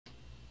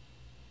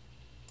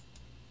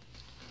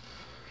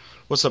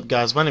What's up,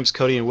 guys? My name's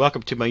Cody and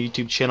welcome to my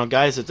YouTube channel.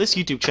 Guys, at this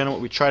YouTube channel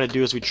what we try to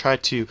do is we try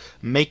to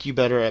make you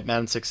better at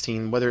Madden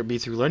 16, whether it be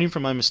through learning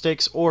from my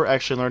mistakes or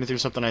actually learning through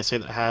something I say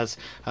that has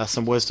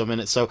some wisdom in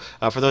it. So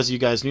for those of you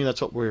guys new,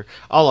 that's what we're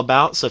all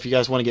about. So if you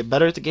guys want to get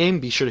better at the game,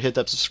 be sure to hit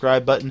that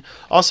subscribe button.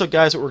 Also,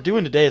 guys, what we're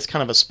doing today is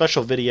kind of a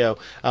special video.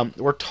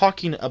 We're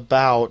talking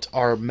about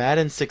our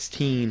Madden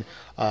 16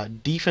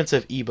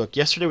 defensive ebook.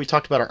 Yesterday we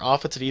talked about our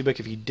offensive ebook.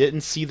 If you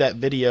didn't see that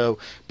video,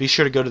 be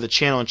sure to go to the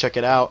channel and check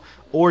it out,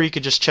 or you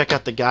could just check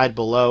out the guide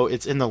below.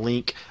 It's in the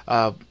link.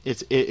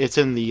 It's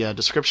in the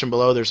description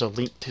below. There's a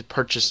link to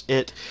purchase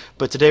it.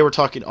 But today we're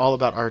talking all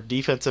about our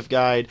defensive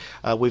guide.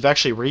 We've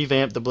actually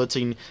revamped the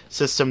blitzing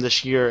system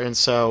this year, and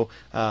so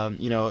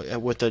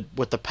with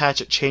the patch,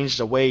 it changed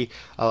the way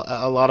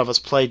a lot of us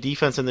play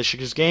defense in this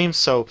year's game.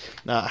 So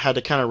I had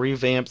to kind of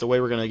revamp the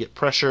way we're going to get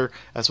pressure,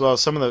 as well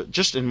as some of the,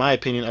 just in my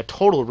opinion, a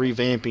total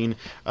revamping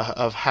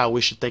of how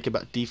we should think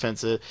about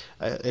defense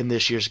in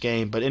this year's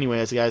game. But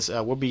anyways, guys,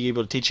 we'll be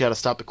able to teach you how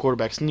to stop the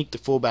quarterback sneak, the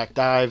fullback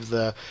dive,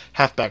 the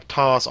halfback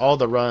toss, all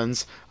the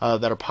runs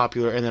that are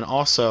popular. And then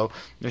also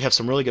we have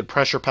some really good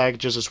pressure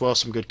packages, as well as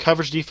some good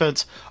coverage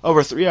defense.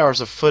 Over 3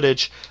 hours of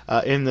footage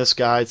in this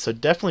guide, so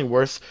definitely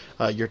worth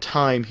your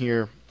time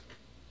here.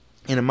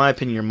 And in my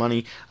opinion, your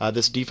money.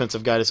 This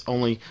defensive guide is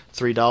only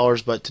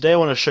 $3. But today I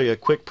want to show you a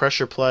quick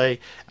pressure play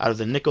out of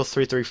the nickel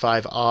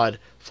 3-3-5 odd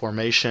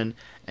formation.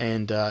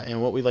 And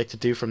what we like to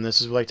do from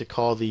this is we like to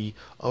call the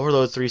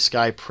overload 3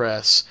 sky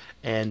press.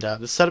 And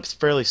the setup's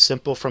fairly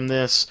simple from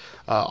this.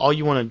 All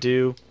you want to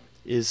do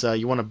is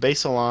you want to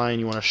base a line,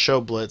 you want to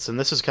show blitz, and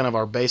this is kind of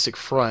our basic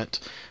front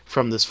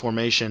from this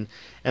formation.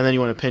 And then you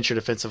want to pinch your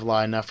defensive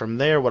line. Now from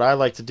there, what I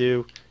like to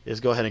do is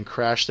go ahead and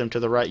crash them to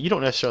the right. You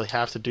don't necessarily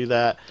have to do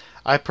that.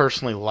 I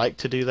personally like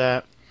to do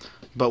that.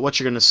 But what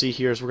you're going to see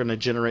here is we're going to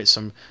generate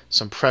some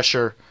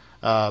pressure,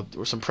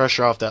 or some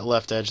pressure off that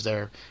left edge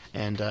there,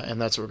 and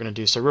that's what we're going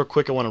to do. So real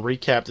quick, I want to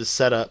recap this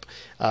setup.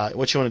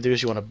 What you want to do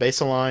is you want to base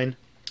a line,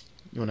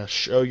 you want to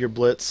show your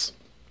blitz,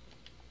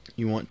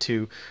 you want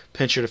to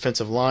pinch your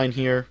defensive line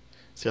here.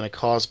 It's going to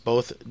cause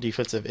both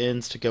defensive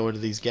ends to go into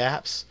these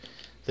gaps.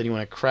 Then you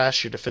want to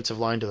crash your defensive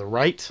line to the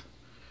right.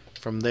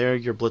 From there,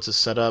 your blitz is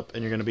set up,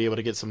 and you're going to be able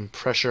to get some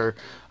pressure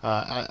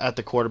at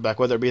the quarterback,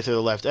 whether it be through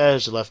the left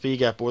edge, the left B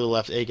gap, or the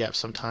left A gap.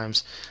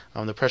 Sometimes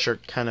the pressure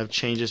kind of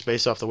changes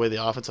based off the way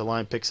the offensive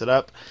line picks it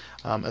up,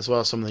 as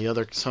well as some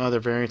other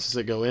variances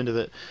that go into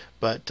it.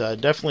 But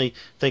definitely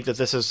think that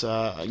this is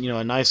a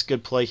nice,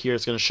 good play here.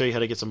 It's going to show you how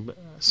to get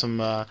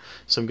some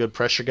good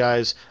pressure,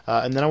 guys.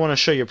 And then I want to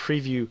show you a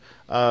preview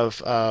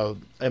of,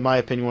 in my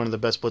opinion, one of the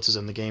best blitzes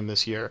in the game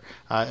this year.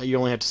 You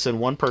only have to send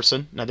one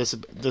person. Now this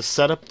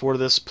setup for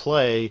this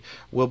play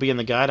will be in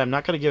the guide. I'm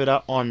not going to give it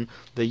out on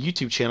the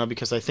YouTube channel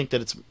because I think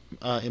that it's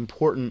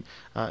important.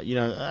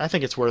 I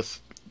think it's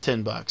worth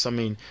 $10. I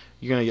mean,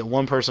 you're going to get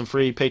one person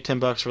free, pay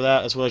 $10 for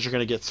that, as well as you're going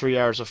to get 3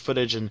 hours of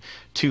footage and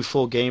 2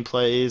 full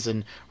gameplays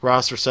and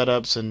roster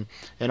setups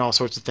and all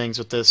sorts of things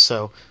with this.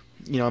 So,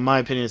 in my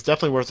opinion, it's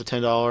definitely worth the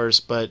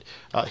 $10. But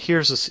here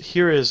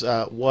is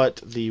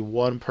what the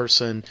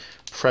one-person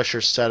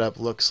pressure setup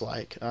looks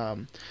like.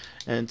 And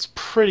it's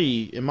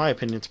pretty, in my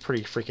opinion, it's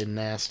pretty freaking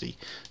nasty.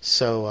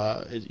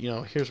 So,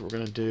 here's what we're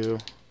going to do.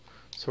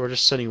 So we're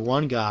just sending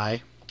one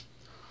guy.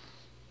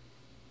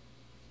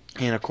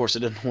 And of course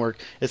it didn't work.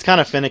 It's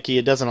kind of finicky.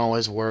 It doesn't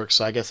always work,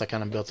 so I guess I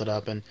kind of built it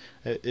up, and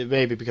it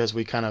may be because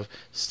we kind of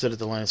stood at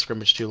the line of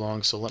scrimmage too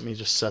long. So let me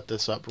just set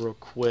this up real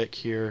quick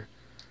here.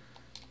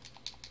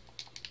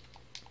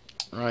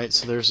 Alright,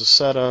 so there's the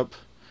setup,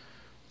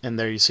 and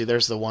there you see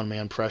there's the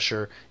one-man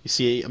pressure. You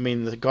see, I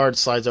mean, the guard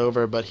slides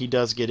over, but he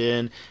does get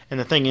in. And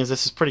the thing is,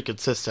 this is pretty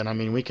consistent. I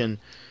mean, we can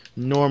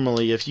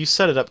normally, if you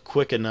set it up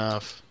quick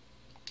enough,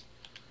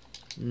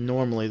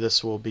 normally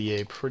this will be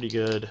a pretty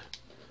good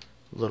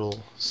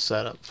little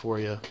setup for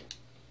you.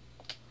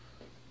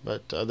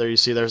 But there you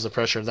see there's the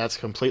pressure. That's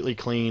completely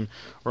clean.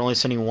 We're only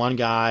sending one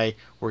guy.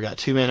 We got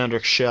 2 men under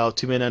shell,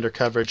 2 men under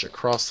coverage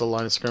across the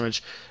line of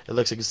scrimmage. It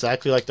looks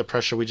exactly like the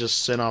pressure we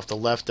just sent off the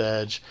left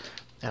edge.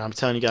 And I'm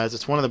telling you guys,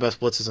 it's one of the best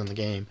blitzes in the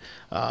game.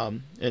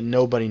 And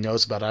nobody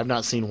knows about it. I've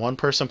not seen one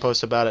person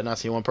post about it, not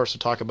seen one person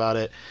talk about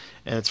it.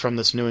 And it's from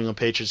this New England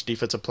Patriots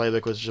defensive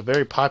playbook, which is a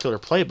very popular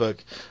playbook,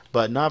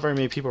 but not very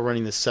many people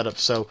running this setup.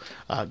 So,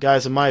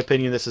 guys, in my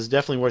opinion, this is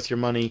definitely worth your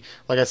money.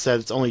 Like I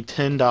said, it's only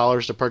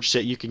 $10 to purchase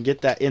it. You can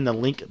get that in the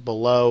link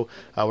below.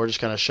 We're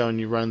just kind of showing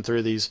you running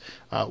through these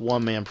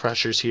one-man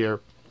pressures here.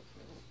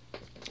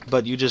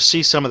 But you just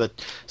see some of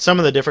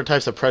the different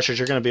types of pressures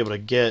you're going to be able to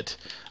get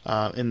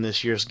in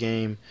this year's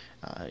game.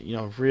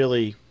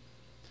 Really,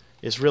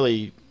 it's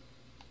really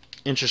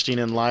interesting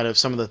in light of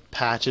some of the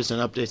patches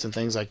and updates and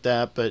things like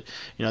that. But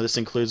this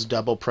includes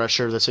double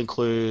pressure. This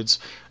includes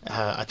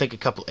I think a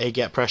couple A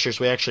gap pressures.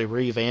 We actually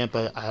revamp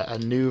a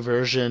new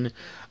version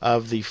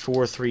of the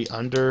 4-3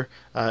 under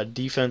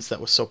defense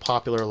that was so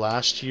popular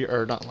last year,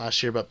 or not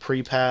last year, but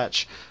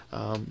pre-patch.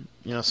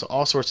 So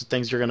all sorts of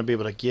things you're going to be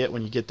able to get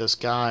when you get this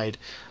guide.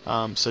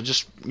 So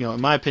just,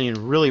 in my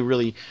opinion,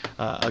 really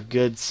a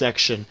good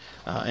section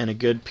and a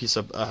good piece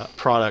of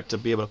product to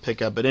be able to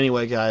pick up. But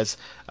anyway, guys,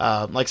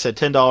 like I said,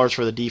 $10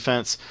 for the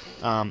defense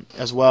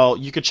as well.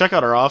 You could check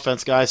out our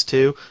offense, guys,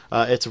 too.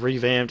 It's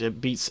revamped.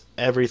 It beats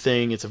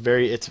everything. It's a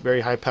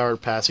very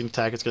high-powered passing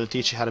attack. It's going to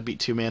teach you how to beat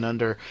two-man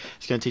under.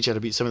 It's going to teach you how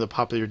to beat some of the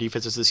popular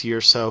defenses this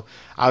year. So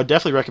I would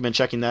definitely recommend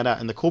checking that out.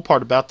 And the cool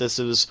part about this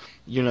is,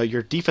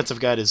 your defensive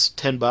guide is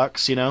 $10,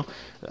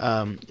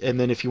 and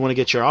then if you want to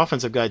get your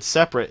offensive guide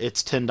separate,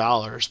 it's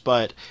 $10.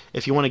 But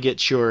if you want to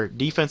get your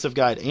defensive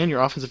guide and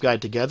your offensive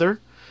guide together,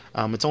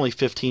 it's only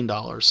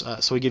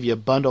 $15. So we give you a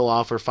bundle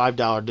offer,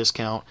 $5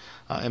 discount.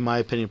 In my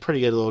opinion,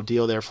 pretty good little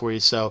deal there for you.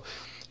 So,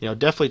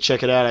 definitely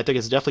check it out. I think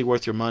it's definitely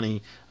worth your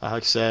money.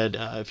 Like I said,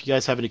 if you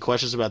guys have any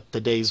questions about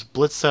today's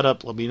blitz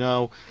setup, let me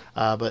know.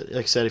 But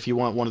like I said, if you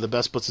want one of the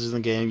best blitzes in the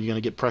game, you're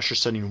going to get pressure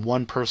sending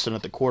one person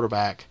at the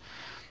quarterback.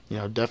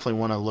 Definitely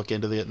want to look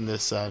into it in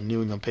this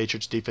New England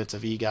Patriots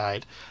defensive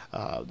e-guide.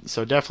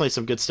 So definitely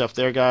some good stuff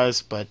there,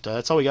 guys. But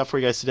that's all we got for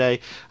you guys today.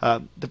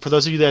 For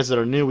those of you guys that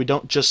are new, we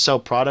don't just sell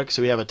products,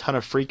 so we have a ton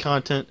of free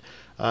content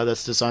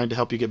that's designed to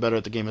help you get better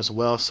at the game as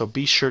well. So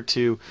be sure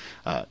to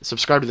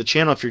subscribe to the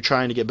channel if you're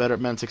trying to get better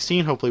at Madden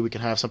 16. Hopefully we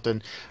can have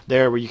something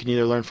there where you can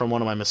either learn from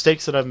one of my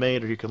mistakes that I've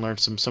made, or you can learn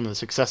some of the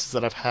successes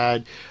that I've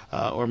had,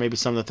 or maybe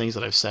some of the things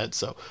that I've said.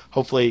 So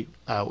hopefully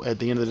at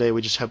the end of the day,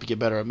 we just help you get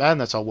better at Madden.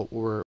 That's all what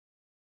we're